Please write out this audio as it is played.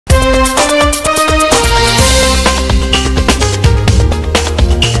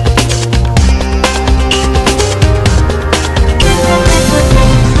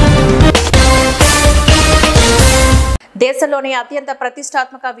దేశంలోని అత్యంత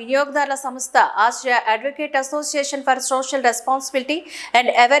ప్రతిష్టాత్మక వినియోగదారుల సంస్థ Austria advocate association for social responsibility and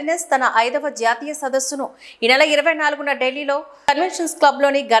awareness తన 5వ జాతీయ సదస్సును ఈ నెల 24న ఢిల్లీలో కన్వెన్షన్స్ క్లబ్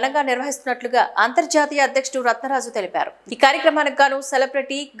లోని ఘనంగా నిర్వహిస్తున్నట్లుగా అంతర్జాతీయ అధ్యక్షుడు రత్నరాజు తెలిపారు. ఈ కార్యక్రమానికి గాను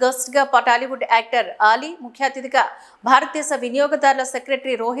సెలబ్రిటీ గెస్ట్ గా టాలీవుడ్ యాక్టర్ ఆలీ, ముఖ్య అతిథిగా భారతదేశ వినియోగదారుల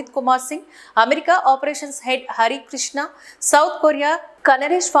secretary Rohit Kumar Singh, America operations head Hari Krishna, south Korea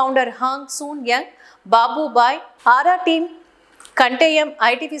కనరేష్ founder Hong soon young, బాబు బాయ్, ఆరా టీమ్ కంటేయం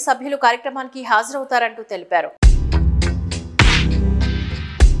ఐటీవీ సభ్యులు కార్యక్రమానికి హాజరవుతారంటూ తెలిపారు.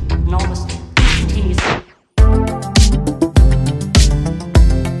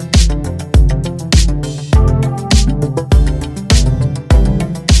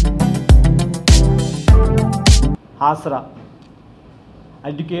 AASRAA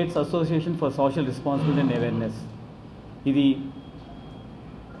Advocates Association for Social Responsibility and Awareness. ఇది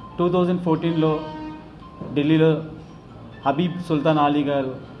 2014లో ఢిల్లీలో హబీబ్ సుల్తాన్ అలీ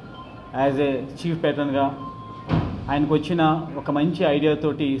గారు యాజ్ ఏ చీఫ్ పేట్రన్గా ఆయనకు వచ్చిన ఒక మంచి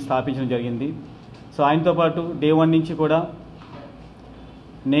ఐడియాతోటి స్థాపించడం జరిగింది. సో ఆయనతో పాటు డే 1 నుంచి కూడా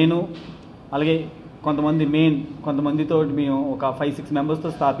నేను అలాగే కొంతమందితో మేము ఒక 5-6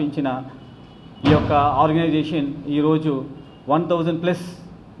 మెంబర్స్తో స్థాపించిన ఈ యొక్క ఆర్గనైజేషన్ ఈరోజు 1000+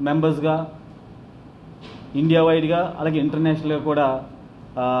 మెంబర్స్గా ఇండియా వైడ్గా అలాగే ఇంటర్నేషనల్గా కూడా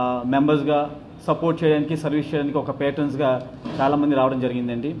మెంబర్స్గా సపోర్ట్ చేయడానికి, సర్వీస్ చేయడానికి ఒక పేట్రన్స్గా చాలామంది రావడం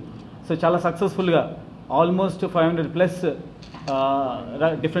జరిగిందండి. సో చాలా సక్సెస్ఫుల్గా ఆల్మోస్ట్ 500+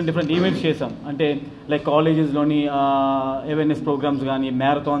 డిఫరెంట్ ఈవెంట్స్ చేసాం. అంటే లైక్ కాలేజెస్లోని అవేర్నెస్ ప్రోగ్రామ్స్ కానీ,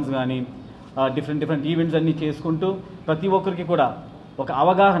 మ్యారథాన్స్ కానీ, డిఫరెంట్ ఈవెంట్స్ అన్నీ చేసుకుంటూ ప్రతి ఒక్కరికి కూడా ఒక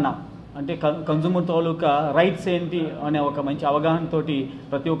అవగాహన, అంటే కన్జ్యూమర్ తాలూకా రైట్స్ ఏంటి అనే ఒక మంచి అవగాహనతోటి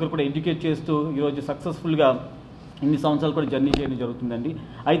ప్రతి ఒక్కరు కూడా ఎడ్యుకేట్ చేస్తూ ఈరోజు సక్సెస్ఫుల్గా ఇన్ని సంవత్సరాలు కూడా జర్నీ చేయడం జరుగుతుందండి.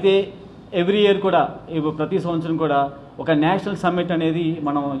 అయితే ఎవ్రీ ఇయర్ కూడా ప్రతి సంవత్సరం కూడా ఒక నేషనల్ సమ్మిట్ అనేది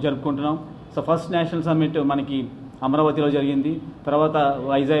మనం జరుపుకుంటున్నాం. సో ఫస్ట్ నేషనల్ సమ్మిట్ మనకి అమరావతిలో జరిగింది, తర్వాత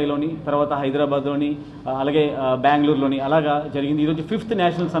వైజాగ్లోని, తర్వాత హైదరాబాద్లోని, అలాగే బెంగళూరులోని అలాగా జరిగింది. ఈరోజు 5th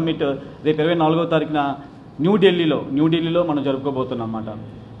నేషనల్ సమ్మిట్ రేపు 24వ తారీఖున న్యూఢిల్లీలో మనం జరుపుకోబోతున్నాం అన్నమాట.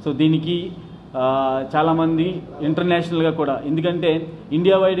 సో దీనికి చాలామంది ఇంటర్నేషనల్గా కూడా, ఎందుకంటే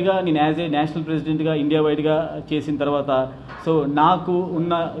ఇండియా వైడ్గా నేను యాజ్ ఏ నేషనల్ ప్రెసిడెంట్గా ఇండియా వైడ్గా చేసిన తర్వాత సో నాకు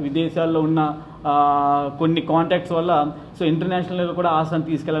ఉన్న విదేశాల్లో ఉన్న కొన్ని కాంటాక్ట్స్ వల్ల సో ఇంటర్నేషనల్గా కూడా ఆసరాని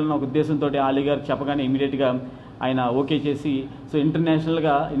తీసుకెళ్లాలన్న ఒక ఉద్దేశంతో ఆలీ గారు చెప్పగానే ఇమీడియట్గా ఆయన ఓకే చేసి సో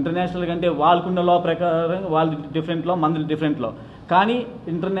ఇంటర్నేషనల్గా అంటే వాళ్ళకున్న లా ప్రకారం వాళ్ళు డిఫరెంట్లో, మంది డిఫరెంట్లో, కానీ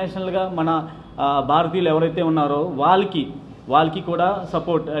ఇంటర్నేషనల్గా మన భారతీయులు ఎవరైతే ఉన్నారో వాళ్ళకి కూడా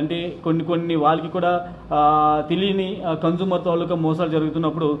సపోర్ట్, అంటే కొన్ని వాళ్ళకి కూడా తెలియని కన్జ్యూమర్ తాలూకా మోసాలు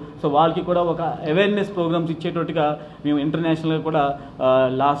జరుగుతున్నప్పుడు సో వాళ్ళకి కూడా ఒక అవేర్నెస్ ప్రోగ్రామ్స్ ఇచ్చేటట్టుగా మేము ఇంటర్నేషనల్గా కూడా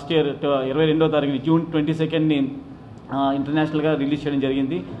లాస్ట్ ఇయర్ 22వ తారీఖుని జూన్ 22ని ఇంటర్నేషనల్గా రిలీజ్ చేయడం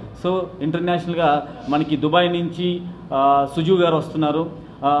జరిగింది. సో ఇంటర్నేషనల్గా మనకి దుబాయ్ నుంచి సుజు గారు వస్తున్నారు,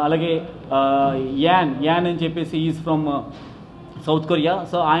 అలాగే యాన్ అని చెప్పేసి is from south Korea.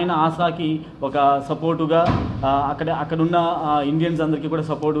 So ఆయన ఆస్రాకి ఒక సపోర్టుగా అక్కడున్న ఇండియన్స్ అందరికీ కూడా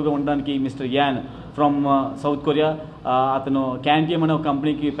సపోర్టుగా ఉండడానికి mister an from south Korea, అతను క్యాంటీఎం అనే ఒక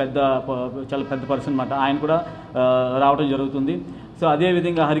కంపెనీకి చాలా పెద్ద పర్సన్ అన్నమాట, ఆయన కూడా రావడం జరుగుతుంది. సో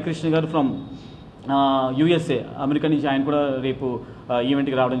అదేవిధంగా హరికృష్ణ గారు ఫ్రమ్ USA, అమెరికా నుంచి, ఆయన కూడా రేపు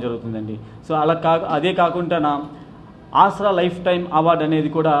ఈవెంట్కి రావడం జరుగుతుందండి. సో అదే కాకుండా ఆస్రా లైఫ్ టైం అవార్డు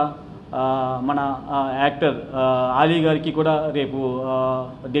అనేది కూడా మన యాక్టర్ ఆలీ గారికి కూడా రేపు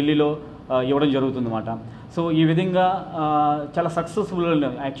ఢిల్లీలో ఇవ్వడం జరుగుతుందన్నమాట. సో ఈ విధంగా చాలా సక్సెస్ఫుల్.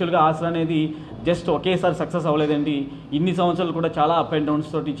 యాక్చువల్గా ఆస్రా అనేది జస్ట్ ఒకేసారి సక్సెస్ అవ్వలేదండి, ఇన్ని సంవత్సరాలు కూడా చాలా అప్ అండ్ డౌన్స్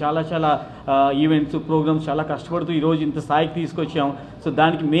తోటి చాలా ఈవెంట్స్, ప్రోగ్రామ్స్ చాలా కష్టపడుతూ ఈరోజు ఇంత స్థాయికి తీసుకొచ్చాం. సో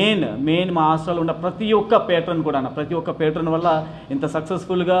దానికి మెయిన్ మా ఆస్ట్రాలో ఉన్న ప్రతి ఒక్క పేట్రన్ వల్ల ఇంత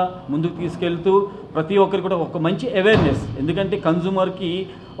సక్సెస్ఫుల్గా ముందుకు తీసుకెళ్తూ ప్రతి ఒక్కరికి కూడా ఒక మంచి అవేర్నెస్, ఎందుకంటే కన్జ్యూమర్కి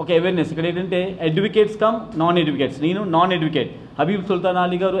ఒక అవేర్నెస్. ఇక్కడ ఏంటంటే అడ్వకేట్స్ కమ్ నాన్ అడ్వకేట్స్, నేను నాన్ అడ్వకేట్, హబీబ్ సుల్తాన్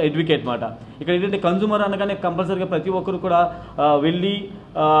అలీ గారు అడ్వకేట్ మాట. ఇక్కడ ఏంటంటే కన్జ్యూమర్ అనగానే కంపల్సరీగా ప్రతి ఒక్కరు కూడా వెళ్ళి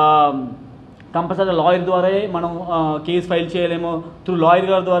కంపల్సరీ లాయర్ ద్వారా మనం కేసు ఫైల్ చేయలేమో, త్రూ లాయర్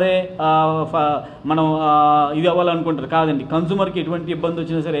గారి ద్వారా మనం ఇది అవ్వాలనుకుంటారు. కాదండి, కన్జ్యూమర్కి ఎటువంటి ఇబ్బంది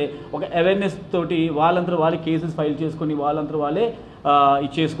వచ్చినా సరే ఒక అవేర్నెస్ తోటి వాళ్ళంతా వాళ్ళే కేసెస్ ఫైల్ చేసుకొని వాళ్ళంతా వాళ్ళే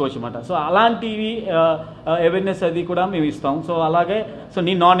చేసుకోవచ్చు అన్నమాట. సో అలాంటివి అవేర్నెస్ అది కూడా మేము ఇస్తాం. సో అలాగే సో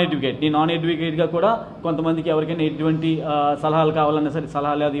నీ నాన్ ఎడ్యుకేట్గా కూడా కొంతమందికి ఎవరికైనా ఎటువంటి సలహాలు కావాలన్నా సరే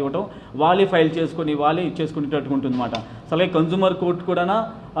సలహాలు అది ఇవ్వటం, వాళ్ళే ఫైల్ చేసుకొని వాళ్ళే ఇచ్చేసుకునేటట్టుగా ఉంటుంది అన్నమాట. సో అలాగే కన్జ్యూమర్ కోర్ట్ కూడా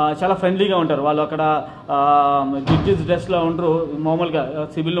చాలా ఫ్రెండ్లీగా ఉంటారు. వాళ్ళు అక్కడ జడ్జెస్ డ్రెస్లో ఉండరు, మామూలుగా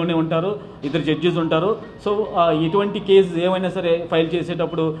సివిల్లోనే ఉంటారు, ఇద్దరు జడ్జెస్ ఉంటారు. సో ఎటువంటి కేసు ఏమైనా సరే ఫైల్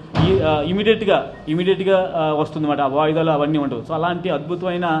చేసేటప్పుడు ఇమీడియట్గా వస్తుంది అన్నమాట. ఆ వాయిదాలు అవన్నీ ఉండవు. సో అలాంటి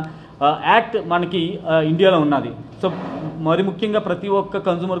అద్భుతమైన యాక్ట్ మనకి ఇండియాలో ఉన్నది. సో మరి ముఖ్యంగా ప్రతి ఒక్క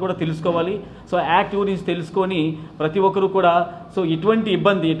కన్జ్యూమర్ కూడా తెలుసుకోవాలి. సో యాక్ట్ గురించి తెలుసుకొని ప్రతి ఒక్కరు కూడా సో ఎటువంటి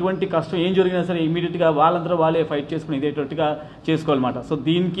ఇబ్బంది, ఎటువంటి కష్టం ఏం జరిగినా సరే ఇమీడియట్గా వాళ్ళందరూ వాళ్ళే ఫైట్ చేసుకుని ఇదేటట్టుగా చేసుకోవాలన్నమాట. సో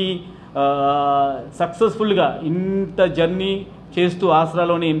దీనికి సక్సెస్ఫుల్గా ఇంత జర్నీ చేస్తూ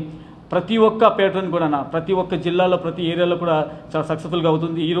ఆసరాలోని ప్రతి ఒక్క పేటర్న్ కూడా ప్రతి ఒక్క జిల్లాలో ప్రతి ఏరియాలో కూడా చాలా సక్సెస్ఫుల్గా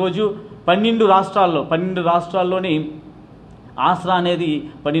అవుతుంది. ఈరోజు 12 రాష్ట్రాల్లోని ఆసరా అనేది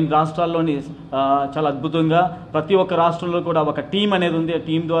 12 రాష్ట్రాల్లోని చాలా అద్భుతంగా ప్రతి ఒక్క రాష్ట్రంలో కూడా ఒక టీం అనేది ఉంది. ఆ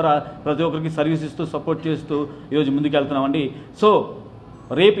టీం ద్వారా ప్రతి ఒక్కరికి సర్వీస్ ఇస్తూ సపోర్ట్ చేస్తూ ఈరోజు ముందుకు వెళ్తున్నామండి. సో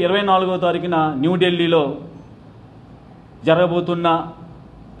రేపు 24వ తారీఖున న్యూఢిల్లీలో జరగబోతున్న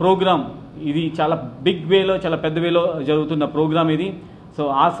ప్రోగ్రామ్ ఇది చాలా బిగ్ వేలో, చాలా పెద్ద వేలో జరుగుతున్న ప్రోగ్రామ్ ఇది. సో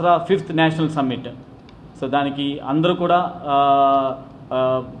ఆసరా 5th నేషనల్ సమ్మిట్. సో దానికి అందరూ కూడా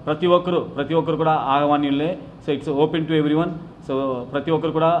ప్రతి ఒక్కరు కూడా ఆహ్వానితులే. So it's open to everyone. So ప్రతి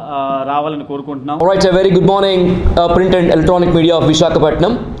ఒక్కరు కూడా రావాలని కోరుకుంటున్నాం. Alright, a very good morning, print and electronic media of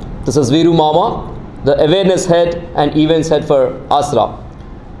Visakhapatnam. This is Veeru Mama, the awareness head and events head for AASRAA,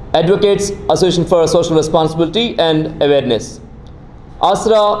 Advocates Association for Social Responsibility and Awareness.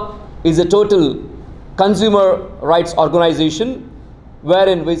 AASRAA is a total consumer rights organization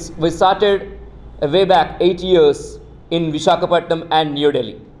wherein we started way back 8 years in Visakhapatnam and New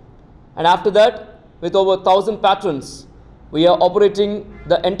Delhi. And after that, with over 1,000 patrons, we are operating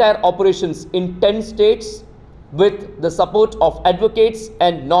the entire operations in 10 states with the support of advocates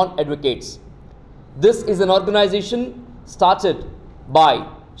and non-advocates. This is an organization started by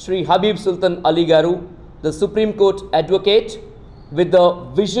Sri Habib Sultan Ali Garu, the Supreme Court advocate, with the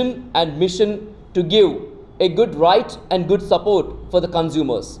vision and mission to give a good right and good support for the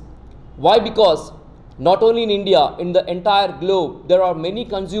consumers. Why? Because not only in India, in the entire globe, there are many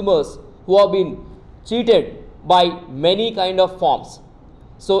consumers who have been cheated by many kind of forms.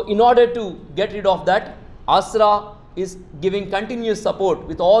 So in order to get rid of that, AASRAA is giving continuous support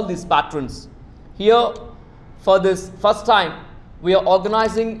with all these patrons. Here, for this first time, we are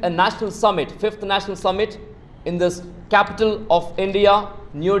organizing a national summit, 5th national summit, in this capital of India,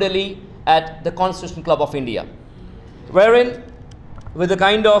 New Delhi, at the Constitution Club of India, wherein with the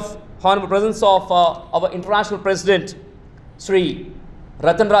kind of honorable presence of our international president, Sri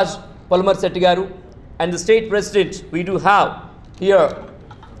Ratna Raju.P and the state president, we do have here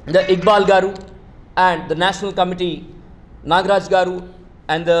the Iqbal Garu and the national committee Nagaraj Garu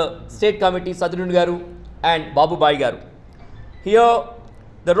and the state committee Sadrun Garu and Babu Bai Garu. Here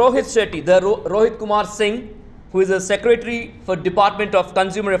the Rohit Shetty, the Rohit Kumar Singh, who is the secretary for Department of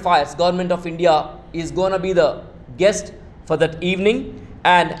Consumer Affairs, Government of India, is going to be the guest for that evening.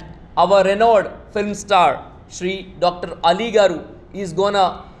 And our renowned film star Sri Dr. Ali Garu is going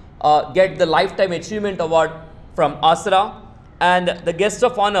to get the Lifetime Achievement Award from AASRAA. And the guest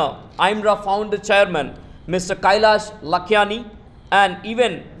of honor, AASRAA founder chairman Mr. Kailash Lakhiani, and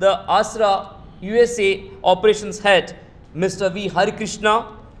even the AASRAA USA operations head Mr. V. Harikrishna,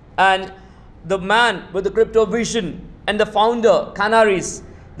 and the man with the crypto vision and the founder Canaries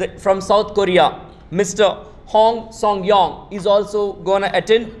from South Korea, Mr. Hong Song-yong, is also going to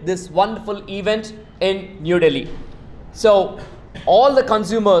attend this wonderful event in New Delhi. So all the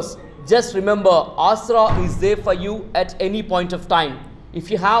consumers, just remember, AASRAA is there for you at any point of time.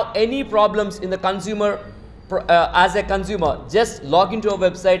 If you have any problems in the consumer, as a consumer, just log into our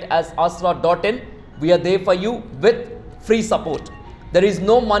website as aasraa.in. We are there for you with free support. There is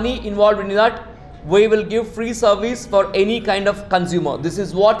no money involved in that. We will give free service for any kind of consumer. This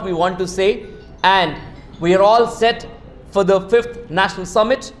is what we want to say, and we are all set for the 5th National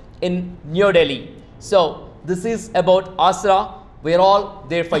Summit in New Delhi. So this is about AASRAA. We are all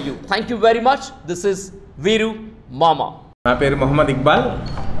there for you. Thank you very much. This is Veeru Mama. My name is Muhammad Iqbal.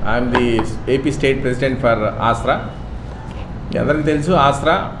 I am the AP State President for AASRAA. Andariki telusu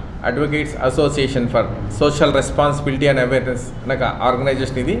AASRAA Advocates Association for Social Responsibility and Awareness అనగా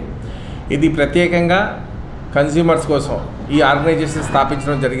organisation ఇది ప్రత్యేకంగా consumers కోసం ఈ organisation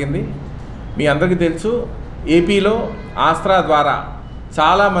స్థాపించడం జరిగింది. మీ అందరికీ తెలుసు, ఏపీలో ఆస్త్రా ద్వారా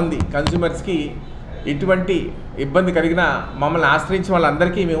చాలామంది కన్స్యూమర్స్కి ఎటువంటి ఇబ్బంది కలిగినా మమ్మల్ని ఆశ్రయించిన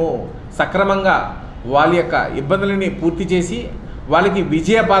వాళ్ళందరికీ మేము సక్రమంగా వాళ్ళ యొక్క ఇబ్బందులని పూర్తి చేసి వాళ్ళకి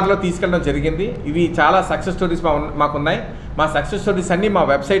విజయపాదలో తీసుకెళ్ళడం జరిగింది. ఇవి చాలా సక్సెస్ స్టోరీస్ మాకున్నాయి. మా సక్సెస్ స్టోరీస్ అన్నీ మా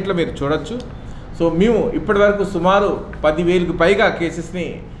వెబ్సైట్లో మీరు చూడొచ్చు. సో మేము ఇప్పటివరకు సుమారు 10,000కు పైగా కేసెస్ని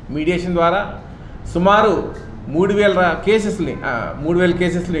మీడియేషన్ ద్వారా, సుమారు 3,000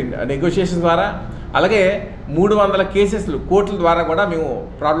 కేసెస్ని నెగోషియేషన్ ద్వారా, అలాగే 300 కేసెస్లు కోర్టుల ద్వారా కూడా మేము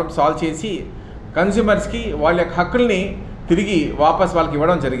ప్రాబ్లమ్ సాల్వ్ చేసి కన్స్యూమర్స్కి వాళ్ళ యొక్క హక్కుల్ని తిరిగి వాపస్ వాళ్ళకి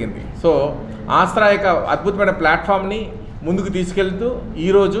ఇవ్వడం జరిగింది. సో ఆస్త్రా యొక్క అద్భుతమైన ప్లాట్ఫామ్ని ముందుకు తీసుకెళ్తూ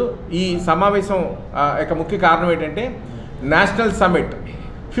ఈరోజు ఈ సమావేశం యొక్క ముఖ్య కారణం ఏంటంటే national summit,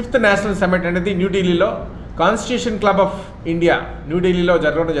 5th national summit అనేది న్యూఢిల్లీలో కాన్స్టిట్యూషన్ క్లబ్ ఆఫ్ ఇండియా న్యూఢిల్లీలో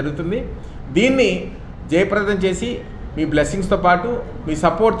జరగడం జరుగుతుంది. దీన్ని జయప్రదం చేసి మీ బ్లెస్సింగ్స్తో పాటు, మీ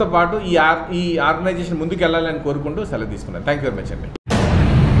సపోర్ట్తో పాటు ఈ ఆర్గనైజేషన్ ముందుకు వెళ్ళాలని కోరుకుంటూ సెలవు తీసుకున్నాను. థ్యాంక్ యూ వెరీ మచ్ అండి.